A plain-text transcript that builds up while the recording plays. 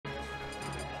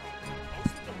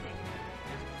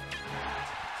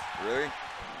Really?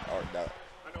 Oh, that.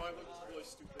 I know I look really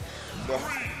stupid. No,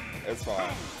 it's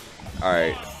fine. All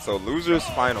right, so losers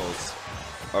finals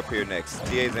up here next.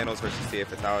 TA Xanos versus TA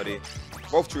Fatality.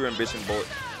 Both true ambition.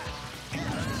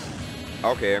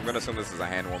 Okay, I'm gonna assume this is a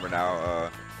hand warmer now.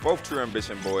 Both true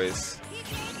ambition boys.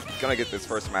 Gonna get this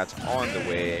first match on the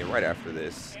way right after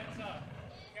this.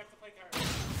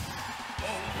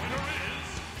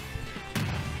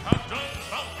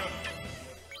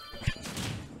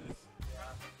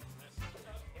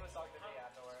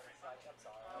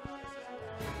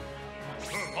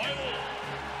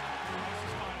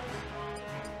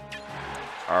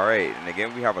 All right, and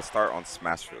again we have a start on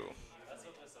Smashville.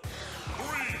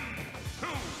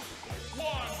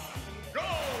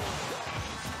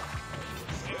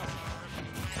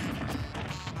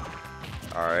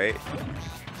 All right,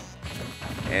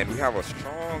 and we have a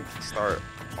strong start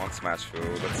on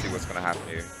Smashville. Let's see what's gonna happen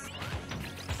here.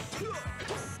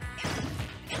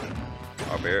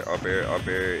 Up air, up air, up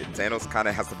air. Xanos kind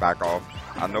of has to back off.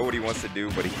 I know what he wants to do,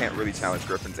 but he can't really challenge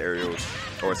Griffin's aerials,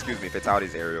 or excuse me,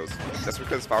 Fatality's aerials. Just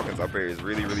because Falcon's up air is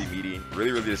really, really meaty,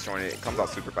 really, really disjointed. It comes out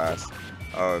super fast.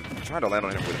 Trying to land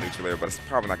on him with a neutral air, but it's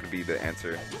probably not going to be the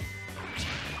answer.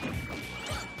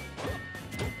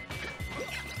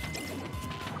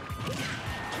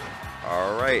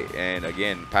 All right, and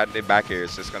again, patented back air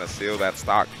is just going to seal that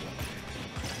stock.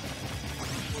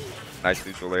 Nice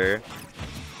neutral air.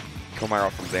 Coming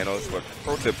out from Xanos. But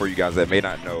pro tip for you guys that may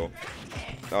not know,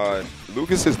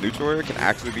 Lucas's neutral air can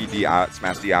actually be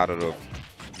smashed out of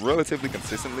relatively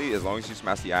consistently as long as you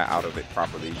smash the eye out of it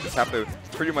properly. You just have to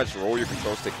pretty much roll your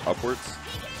control stick upwards,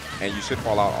 and you should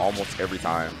fall out almost every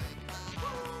time.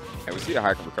 And we see a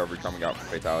high recovery coming out from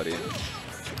Fatality.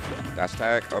 Dash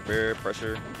attack, up air,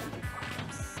 pressure.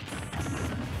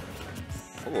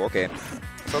 Oh, okay.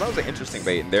 So that was an interesting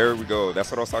bait, and there we go. That's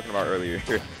what I was talking about earlier,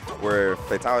 where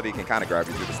Fatality can kind of grab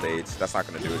you through the stage. That's not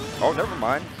going to do it. Oh, never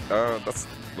mind. That's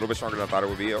a little bit stronger than I thought it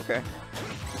would be. Okay.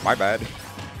 My bad.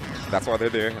 That's why they're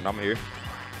there, and I'm here.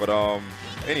 But,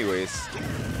 anyways.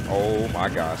 Oh, my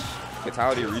gosh.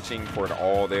 Fatality reaching for it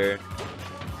all there.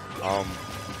 And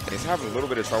he's having a little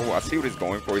bit of trouble. I see what he's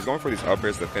going for. He's going for these up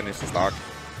airs to finish the stock,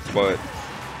 but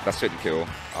that shouldn't kill.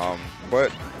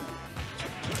 But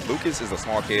Lucas is a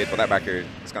small kid, but that back air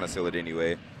is going to seal it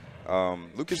anyway.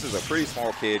 Lucas is a pretty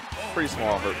small kid, pretty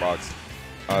small hurt box.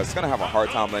 It's going to have a hard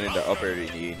time landing the up air they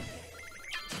need.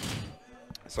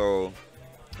 So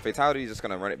Fatality is just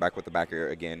going to run it back with the back air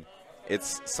again.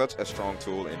 It's such a strong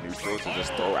tool in neutral to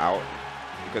just throw out,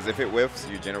 because if it whiffs,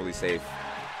 you're generally safe.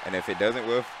 And if it doesn't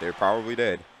whiff, they're probably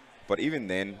dead. But even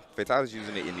then, Fatality's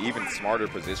using it in even smarter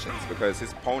positions because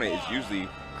his opponent is usually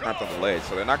cramped on the ledge,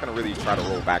 so they're not going to really try to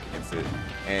roll back against it.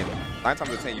 And 9 times out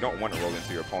of 10, you don't want to roll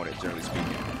into your opponent, generally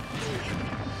speaking.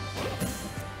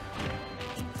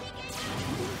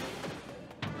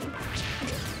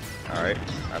 All right,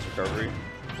 nice recovery.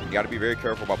 You got to be very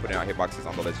careful about putting out hitboxes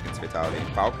on the ledge against Fatality.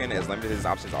 Falcon, as limited as his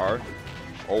options are,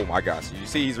 oh my gosh, you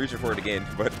see he's reaching for it again,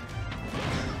 but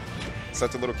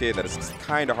such a little kid that it's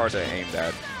kind of hard to aim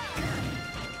that.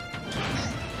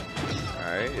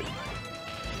 All right.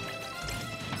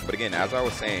 But again, as I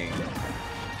was saying,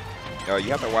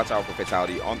 you have to watch out for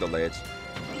Fatality on the ledge.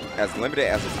 As limited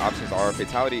as his options are,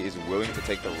 Fatality is willing to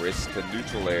take the risk to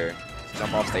neutral air,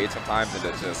 jump off stage sometimes, and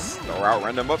to just throw out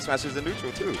random up smashes in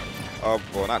neutral too.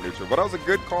 Well, not neutral, but that was a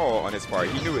good call on his part.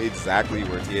 He knew exactly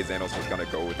where TA Xanos was going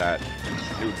to go with that.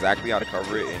 He knew exactly how to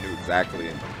cover it and knew exactly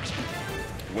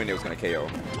when it was going to KO.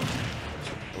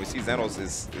 And we see Xanos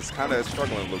is kind of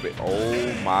struggling a little bit.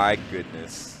 Oh my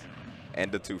goodness. And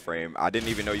the 2-frame. I didn't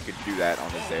even know you could do that on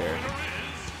this air.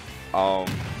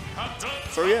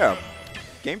 So yeah,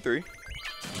 game 3.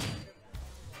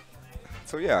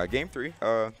 So yeah, game 3.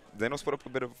 Xanos put up a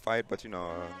bit of a fight, but you know,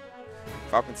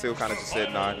 Falcon still kind of just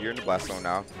said, nah, you're in the blast zone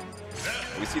now.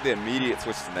 We see the immediate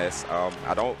switch to Ness.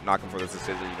 I don't knock him for this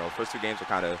decision. You know, first 2 games were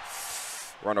kind of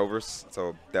runovers,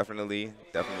 so definitely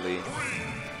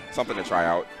something to try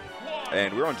out.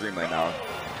 And we're on Dreamland now.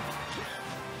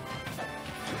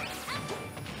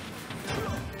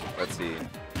 Let's see.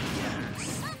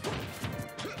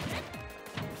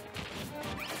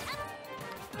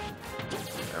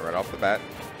 And right off the bat,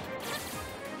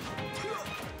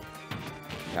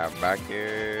 we have back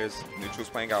airs. Neutral's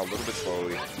playing out a little bit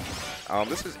slowly.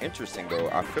 This is interesting though.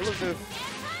 I feel as if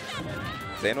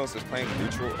Xanos is playing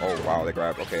neutral. Oh wow, they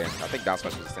grabbed. Okay, I think down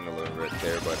smash was extended a little bit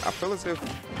there, but I feel as if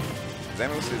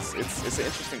Xanos is it's an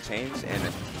interesting change.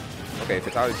 And okay,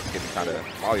 Fatality's getting kind of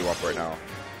mollywop right now.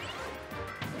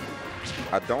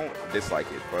 I don't dislike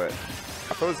it, but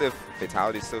I feel as if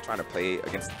Fatality's still trying to play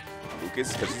against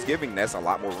Lucas because he's giving Ness a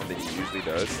lot more room than he usually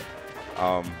does.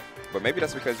 But maybe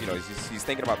that's because, you know, he's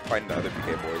thinking about fighting the other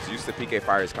PK boys. Used to PK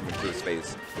fires coming to his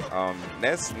face.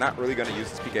 Ness not really going to use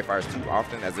his PK fires too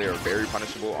often as they are very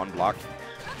punishable unblocked.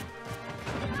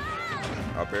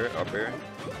 Up here.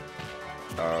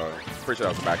 Pretty sure that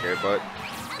was a back air, but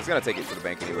he's going to take it to the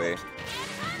bank anyway.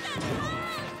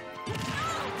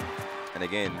 And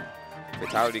again,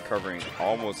 Fatality covering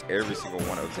almost every single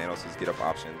one of Xanos' get up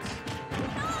options.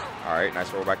 All right,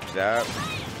 nice roll back to jab.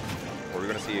 What are we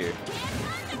going to see here?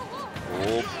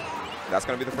 Oh, that's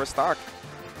going to be the first stock.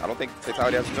 I don't think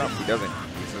Fatality has to jump. He doesn't.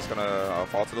 He's just going to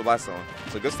fall to the blast zone.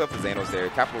 So good stuff for Xanos there,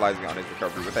 capitalizing on his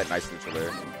recovery with that nice neutral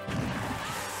air.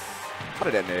 How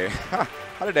did that nair?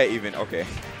 How did that even? Okay.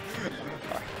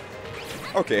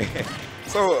 Okay.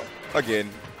 So, again,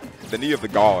 the knee of the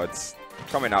gods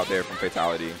coming out there from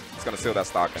Fatality. It's going to seal that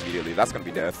stock immediately. That's going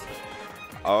to be death.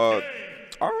 All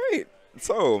right.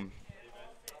 So,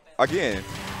 again,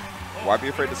 why be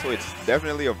afraid to switch?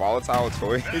 Definitely a volatile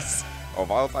choice. A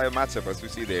volatile matchup, as we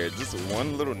see there. Just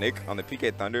one little nick on the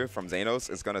PK Thunder from Xanos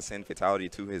is going to send Fatality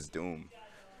to his doom.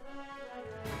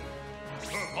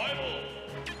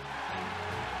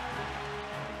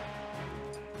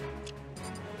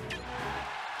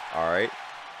 All right.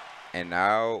 And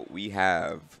now we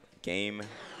have game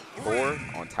 4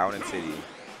 on Town & City.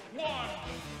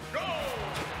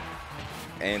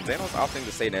 And Xanos opting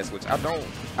to stay Ness, which I don't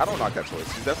knock that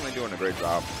choice. He's definitely doing a great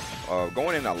job.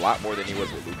 Going in a lot more than he was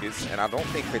with Lucas, and I don't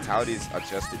think Fatality's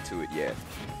adjusted to it yet.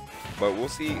 But we'll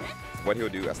see what he'll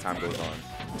do as time goes on.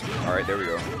 All right, there we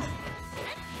go.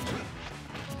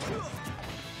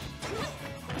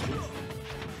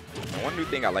 One new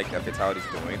thing I like that Fatality's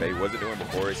doing that he wasn't doing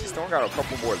before is he's still got a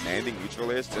couple more landing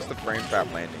neutral airs just to frame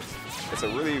trap landings. It's a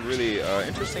really, really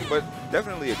interesting, but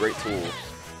definitely a great tool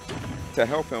to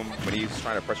help him when he's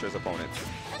trying to pressure his opponents.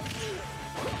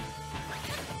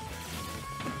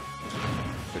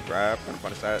 Good grab, gonna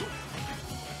punish that.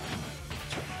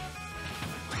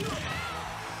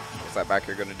 What's that back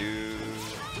here gonna do?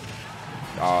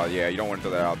 Oh yeah, you don't want to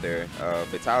throw that out there.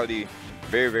 Fatality,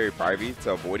 very, very privy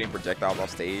to avoiding projectiles off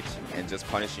stage and just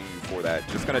punishing you for that.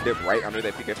 Just gonna dip right under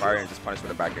that PK fire and just punish with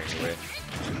the back air anyway.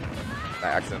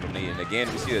 That accidental knee. And again,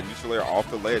 we see the neutral air off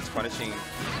the ledge, punishing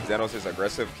Xanos'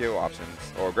 aggressive kill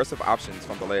options, or aggressive options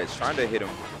from the ledge, trying to hit him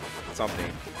with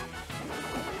something.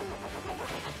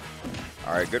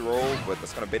 All right, good roll, but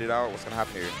that's going to bait it out. What's going to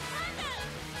happen here?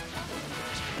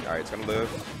 All right, it's going to live.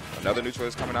 Another neutral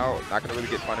is coming out. Not going to really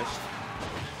get punished.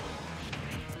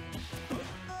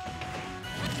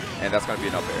 And that's going to be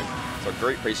an up air. So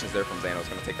great patience there from Xanos.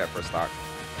 Going to take that first stock.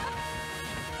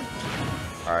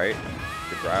 All right,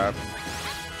 good grab.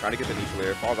 Trying to get the neutral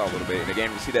air, falls out a little bit. And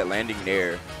again, we see that landing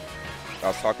nair I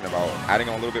was talking about, adding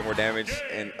on a little bit more damage.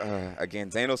 And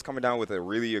again, Xanos coming down with a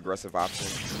really aggressive option.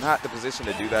 Not the position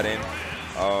to do that in.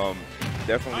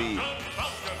 Definitely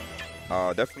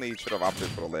should have opted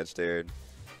for the ledge there.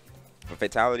 But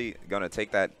Fatality gonna take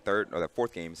that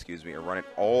fourth game, excuse me, and run it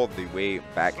all the way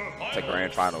back to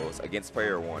Grand Finals against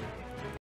player 1.